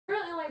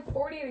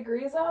40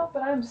 degrees out,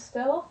 but I'm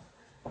still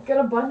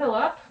gonna bundle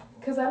up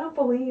because I don't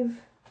believe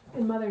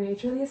in Mother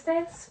Nature these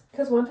days.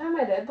 Because one time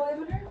I did believe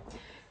in her,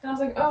 and I was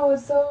like, oh,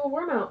 it's so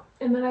warm out.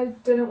 And then I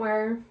didn't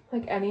wear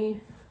like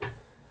any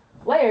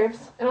layers,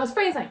 and I was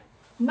freezing.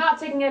 I'm not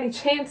taking any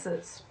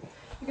chances.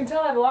 You can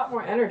tell I have a lot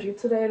more energy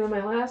today than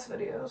my last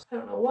videos. I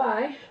don't know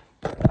why,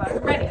 but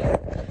I'm ready.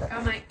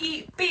 Got my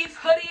Eat Beef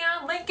hoodie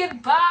on, link in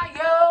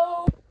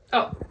bio.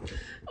 Oh,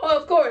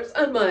 of course,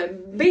 on my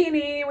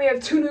beanie, we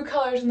have 2 new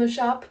colors in the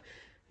shop,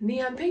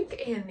 neon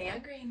pink and neon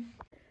green.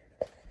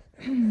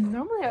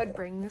 Normally I would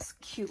bring this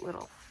cute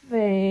little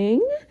thing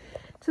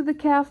to the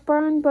calf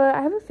barn, but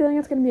I have a feeling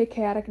it's gonna be a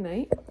chaotic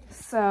night,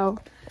 so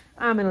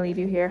I'm gonna leave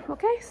you here.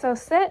 Okay, so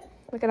sit.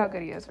 Look at how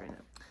good he is right now.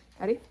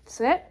 Ready?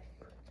 Sit.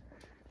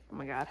 Oh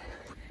my god.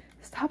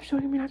 Stop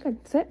showing me not good.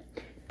 Sit.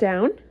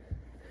 Down.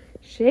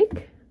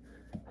 Shake.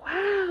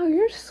 Wow,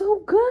 you're so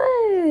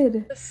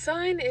good. The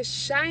sun is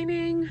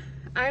shining.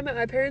 I'm at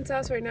my parents'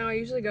 house right now. I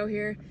usually go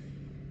here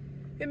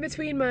in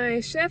between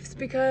my shifts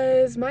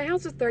because my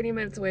house is 30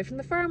 minutes away from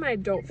the farm and I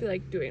don't feel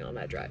like doing all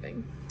that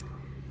driving.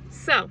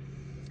 So,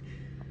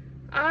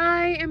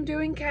 I am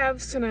doing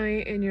calves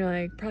tonight and you're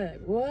like, probably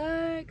like,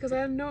 what? Because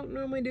I don't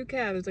normally do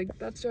calves. Like,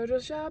 that's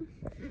JoJo's job.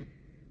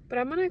 But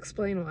I'm gonna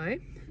explain why.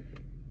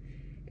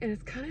 And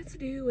it's kind of to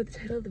do with the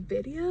title of the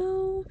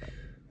video,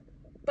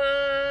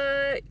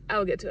 but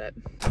I'll get to it.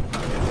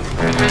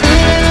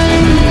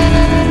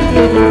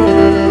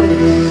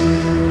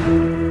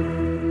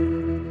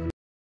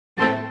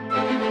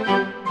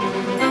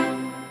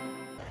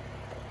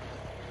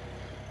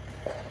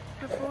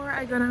 Before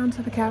I go down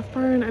to the calf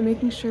barn, I'm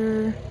making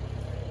sure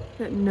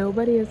that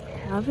nobody is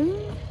calving,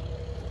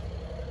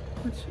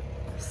 which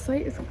the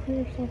site is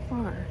clear so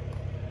far.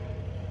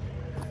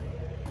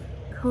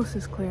 Coast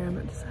is clear, I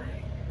meant to say.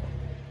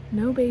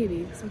 No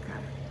babies,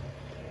 okay.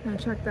 Now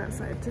check that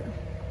side too.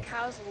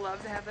 Cows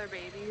love to have their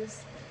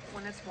babies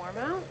when it's warm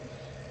out,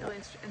 at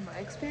least in my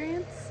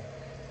experience.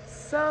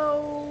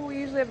 So we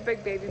usually have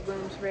big baby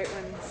blooms right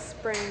when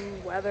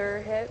spring weather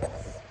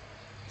hits.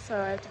 So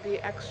I have to be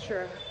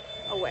extra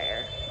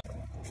aware.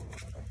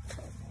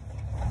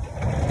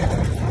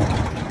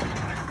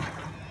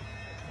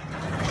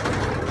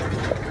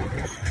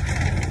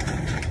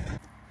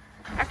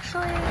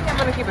 Actually, I'm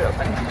gonna keep it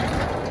open.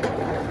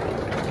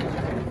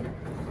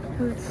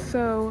 It's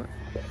so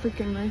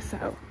freaking nice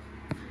out.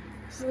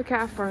 This is the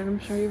calf barn. I'm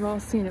sure you've all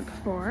seen it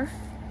before.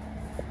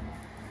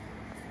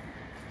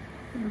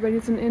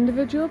 Everybody's in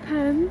individual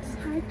pens.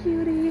 Hi,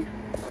 cutie.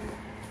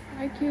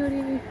 Hi,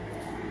 cutie.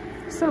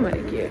 So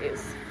many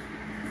cuties.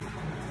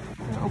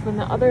 Gonna open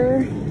the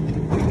other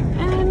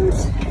end.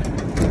 This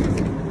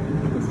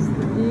is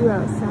the view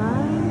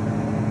outside.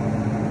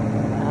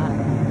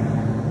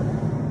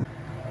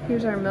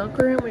 Here's our milk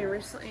room. We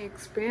recently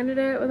expanded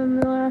it within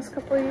the last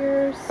couple of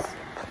years.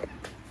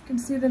 You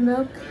can see the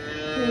milk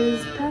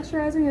is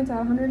pasteurizing. It's at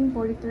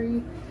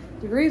 143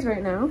 degrees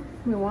right now.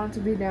 We want it to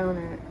be down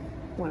at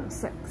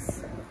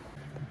 106.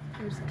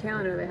 Here's the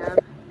calendar they have.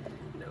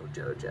 No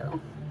JoJo.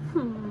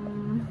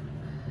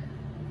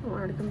 I want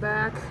her to come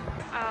back.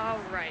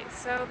 Alright,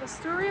 so the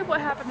story of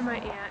what happened to my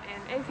aunt,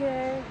 and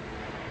aka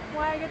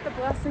why I get the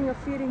blessing of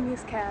feeding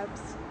these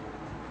calves.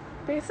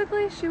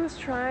 Basically, she was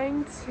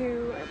trying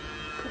to,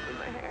 in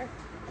my hair,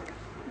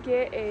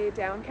 get a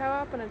down cow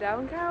up, and a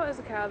down cow is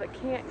a cow that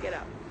can't get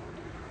up.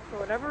 For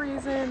whatever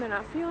reason, they're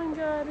not feeling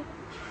good.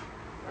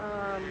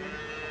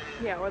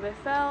 Yeah, or they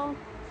fell.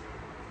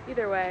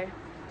 Either way,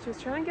 she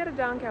was trying to get a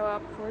down cow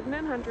up.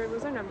 4900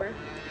 was her number.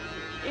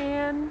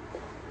 And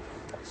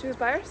she was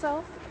by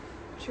herself.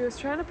 She was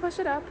trying to push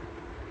it up,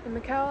 and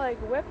the cow like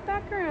whipped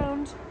back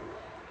around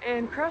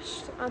and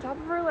crushed on top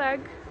of her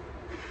leg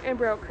and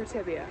broke her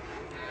tibia.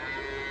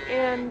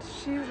 And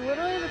she's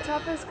literally the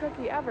toughest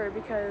cookie ever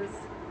because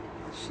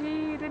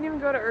she didn't even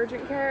go to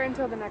urgent care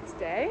until the next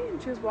day,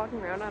 and she was walking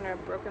around on her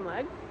broken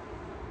leg.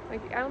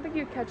 Like, I don't think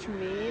you'd catch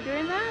me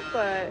doing that,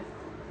 but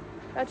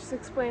that just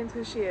explains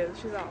who she is.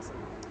 She's awesome.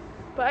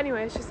 But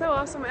anyway, she's so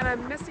awesome, and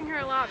I'm missing her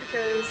a lot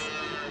because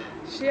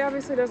she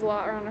obviously does a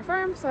lot around her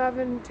farm, so I've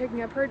been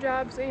taking up her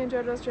jobs and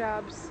JoJo's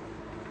jobs.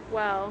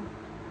 Well,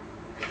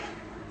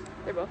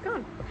 they're both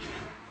gone.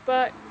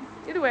 But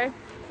either way,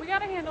 we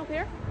got a handle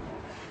here.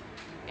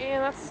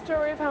 And that's the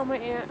story of how my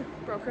aunt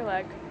broke her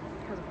leg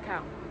because of a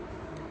cow.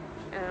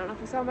 And I don't know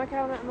if you saw my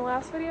cow in the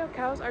last video,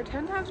 cows are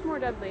 10 times more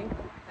deadly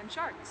than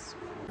sharks.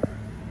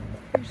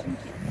 Here's some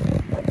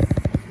kids.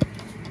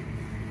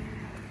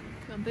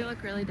 Don't they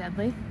look really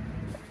deadly?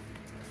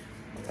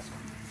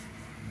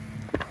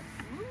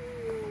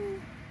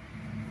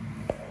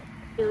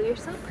 Ooh, you're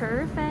so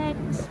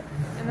perfect.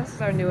 And this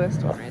is our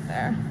newest one right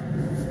there.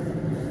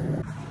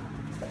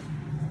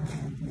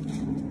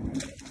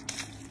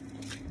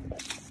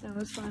 Snow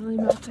is finally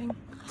melting.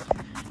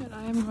 And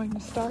I am going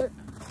to start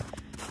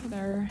with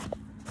our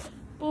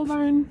bull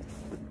barn.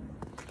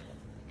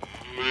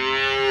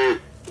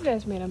 You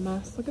guys made a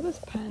mess. Look at this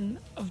pen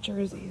of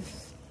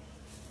jerseys.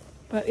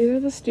 But these are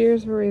the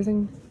steers we're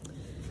raising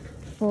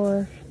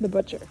for the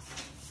butcher.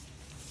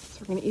 So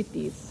we're gonna eat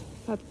these.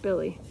 That's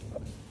Billy.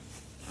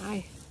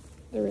 Hi.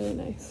 They're really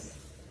nice.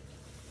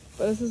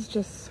 But this is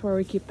just where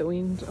we keep the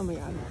weaned. Oh my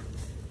god.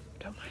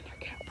 Don't mind our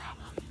cat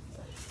problem.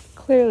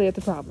 Clearly it's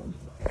a problem.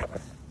 Oh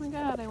my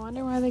god, I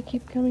wonder why they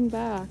keep coming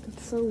back.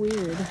 It's so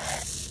weird.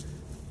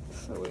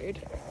 So weird.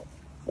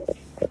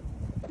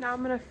 Now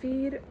I'm gonna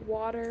feed,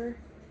 water,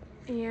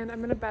 and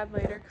I'm gonna bed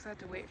later because I have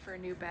to wait for a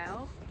new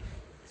bell.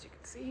 As you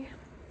can see,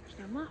 there's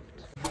none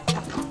left.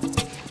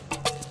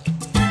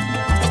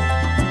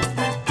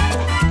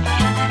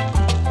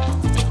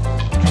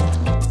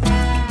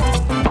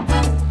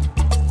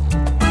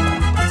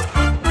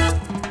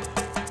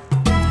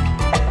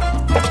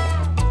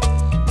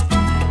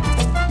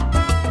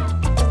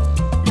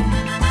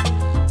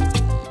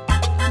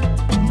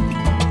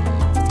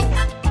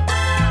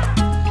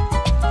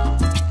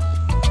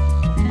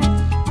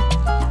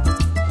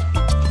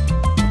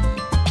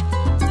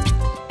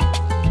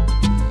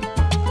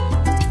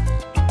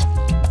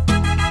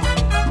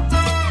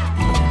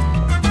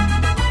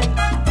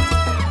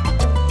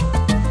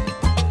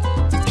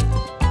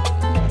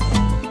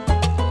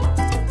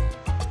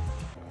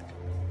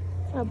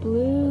 How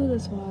blue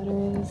this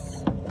water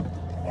is.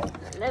 I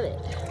love it.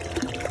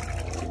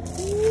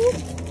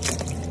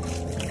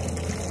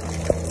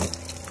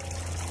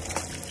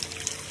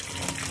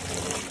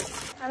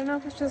 I don't know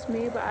if it's just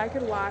me, but I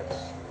could watch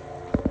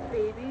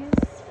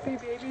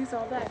babies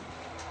all day.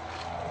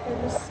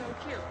 They're just so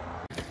cute.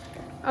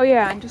 Oh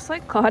yeah, and just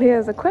like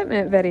Claudia's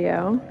equipment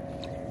video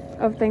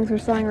of things we're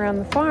selling around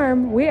the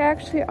farm, we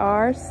actually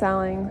are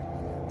selling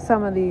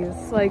some of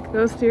these. Like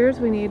those steers,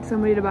 we need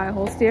somebody to buy a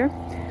whole steer.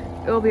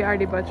 It will be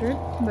already butchered,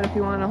 but if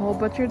you want a whole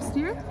butchered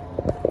steer,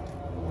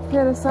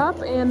 hit us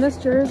up. And this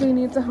Jersey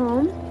needs a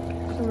home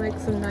to make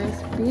some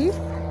nice beef.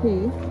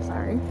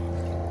 Sorry.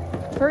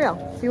 For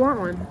real, if you want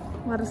one,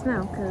 let us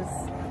know,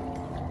 because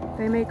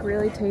they make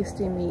really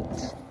tasty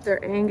meat.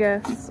 They're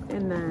Angus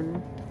and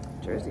then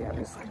Jersey,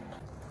 obviously.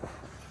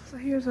 So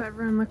here's what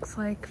everyone looks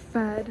like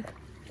fed.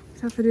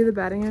 Just have to do the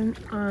bedding.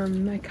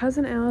 My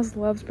cousin Alice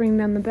loves bringing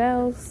down the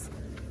bales,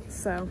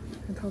 so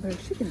I told her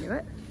she can do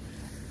it.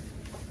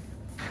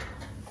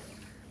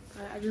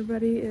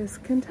 Everybody is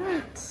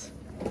content.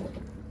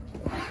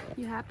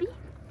 You happy?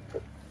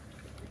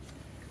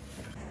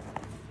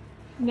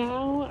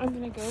 Now I'm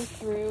gonna go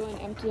through and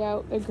empty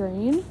out the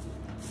grain.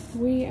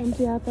 We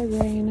empty out the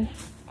grain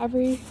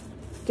every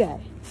day.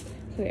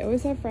 So they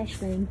always have fresh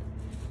grain.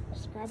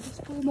 Just grab this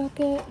blue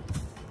bucket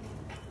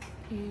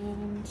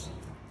and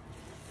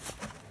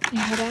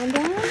head on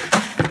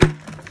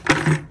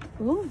down.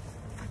 Boom.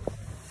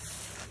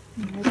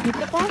 And repeat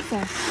the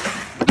process.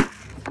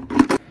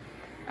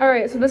 All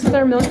right, so this is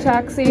our milk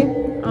taxi.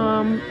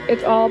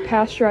 It's all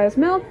pasteurized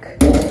milk.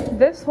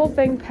 This whole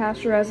thing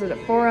pasteurizes it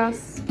for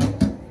us.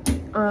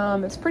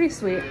 It's pretty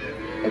sweet.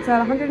 It's at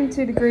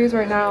 102 degrees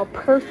right now.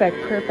 Perfect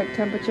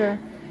temperature.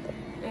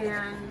 And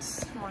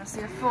I want to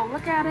see a full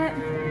look at it.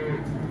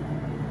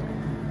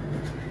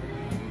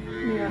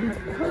 We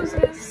unhook the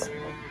hoses.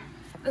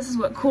 This is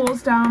what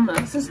cools down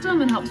the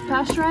system and helps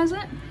pasteurize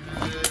it.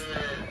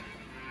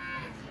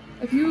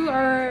 If you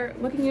are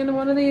looking into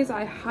one of these,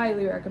 I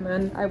highly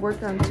recommend. I've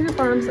worked on 2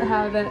 farms that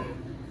have it,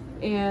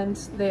 and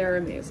they are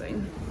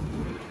amazing.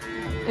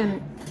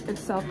 And it's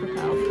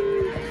self-propelled.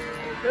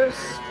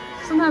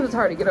 Sometimes it's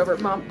hard to get over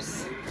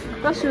bumps,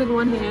 especially with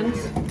one hand.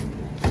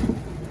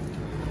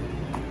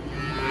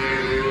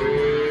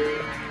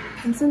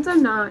 And since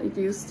I'm not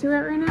used to it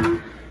right now,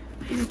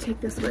 I'm gonna take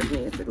this with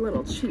me. It's a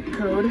little cheat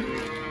code.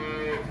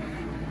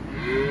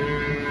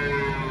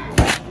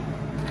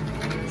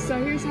 So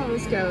here's how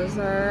this goes,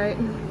 alright?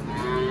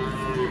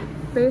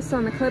 Based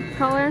on the clip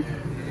color,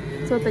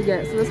 that's what they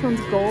get. So this one's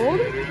gold,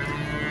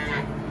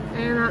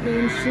 and that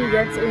means she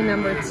gets a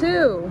number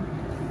 2.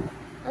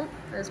 Oh,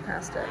 I just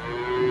passed it.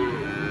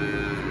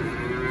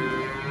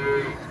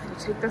 I'll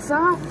take this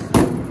off.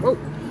 Whoa.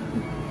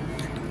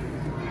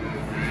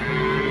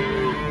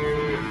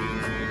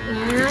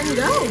 And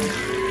go.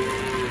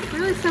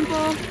 Really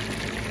simple,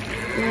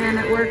 and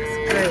it works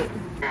great.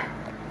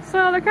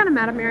 So they're kind of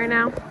mad at me right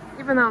now.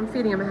 Even though I'm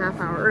feeding them a half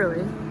hour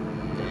early.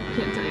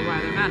 Can't tell you why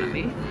they're mad at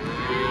me.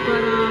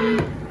 But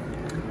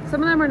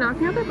some of them are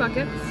knocking out their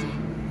buckets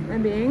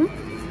and being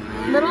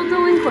little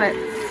delinquents.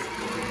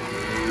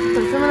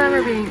 But some of them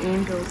are being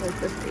angels like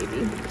this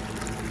baby.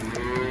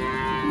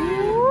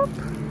 Whoop.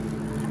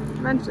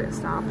 Eventually it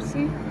stops,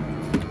 see?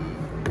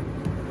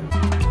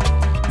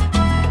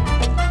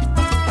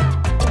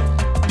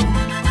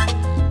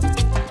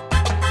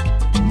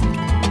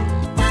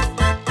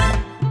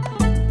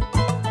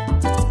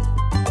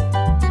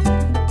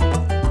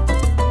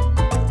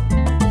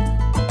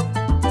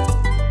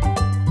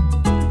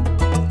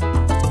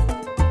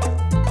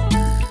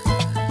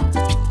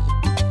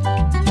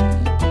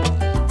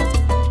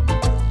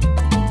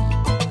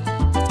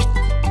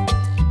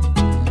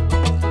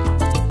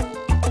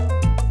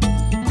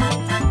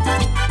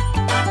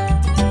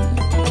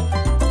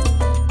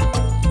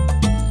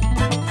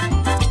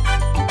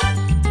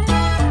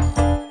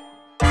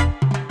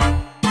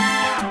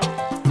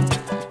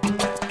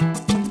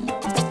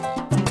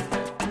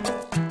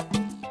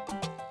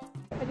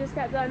 I just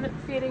got done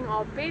feeding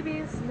all the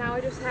babies. Now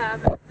I just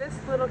have this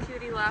little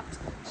cutie left.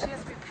 She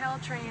has to be pail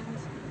trained.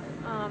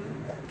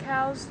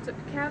 Calves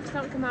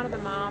don't come out of the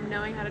mom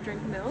knowing how to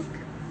drink milk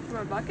from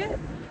a bucket.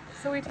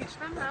 So we teach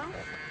them how,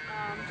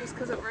 just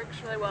because it works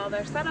really well.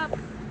 They're set up.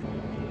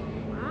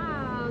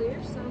 Wow,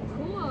 you're so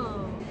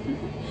cool.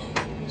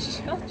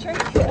 She'll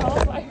drink it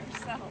all by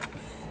herself.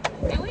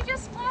 And we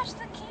just flashed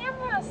the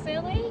camera,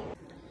 silly.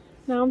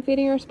 Now I'm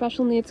feeding our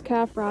special needs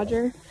calf,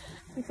 Roger.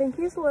 I think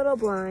he's a little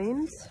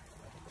blind.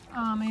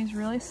 He's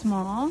really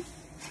small.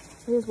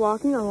 He's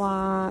walking a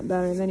lot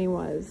better than he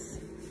was.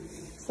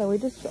 So we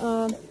just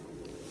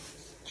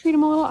treat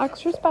him a little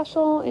extra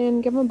special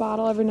and give him a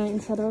bottle every night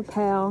instead of a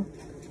pail.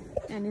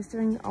 And he's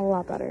doing a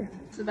lot better.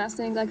 It's the best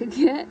thing I could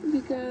get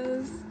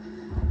because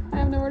I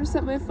have nowhere to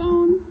set my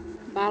phone.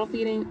 Bottle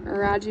feeding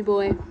Raji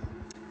boy.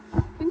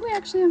 I think we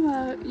actually have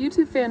a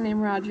YouTube fan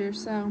named Roger,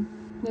 so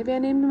maybe I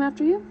named him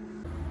after you.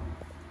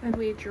 And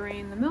we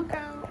drain the milk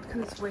out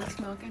because it's waste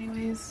milk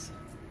anyways.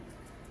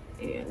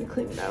 And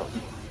clean it out.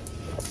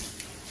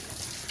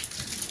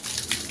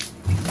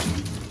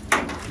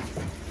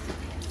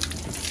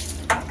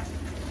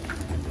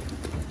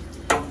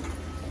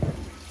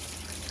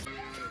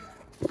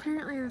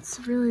 Apparently it's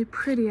really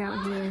pretty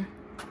out here.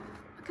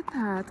 Look at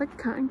that, it's like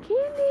cotton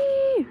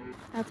candy.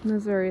 That's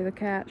Missouri, the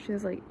cat. She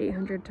has like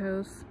 800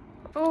 toes.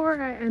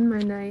 Before I end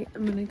my night,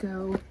 I'm gonna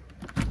go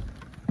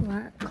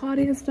let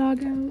Claudia's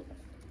dog out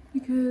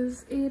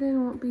because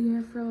Aiden won't be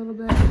here for a little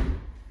bit.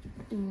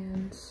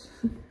 And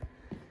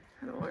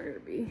I don't want her to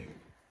be.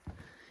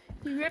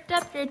 You ripped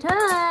up your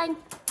tongue.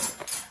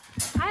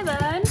 Hi,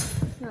 bud.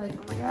 You're like,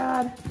 oh my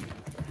god.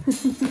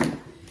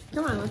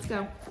 Come on, let's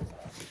go.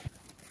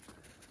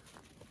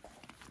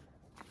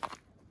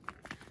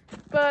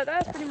 But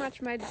that's pretty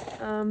much my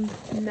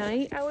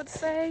night, I would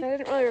say. I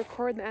didn't really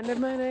record the end of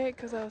my night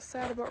because I was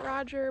sad about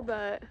Roger,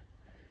 but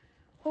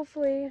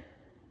hopefully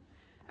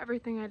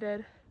everything I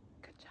did,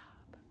 good job,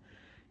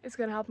 is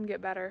gonna help him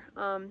get better.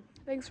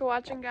 Thanks for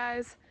watching,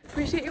 guys.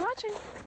 Appreciate you watching.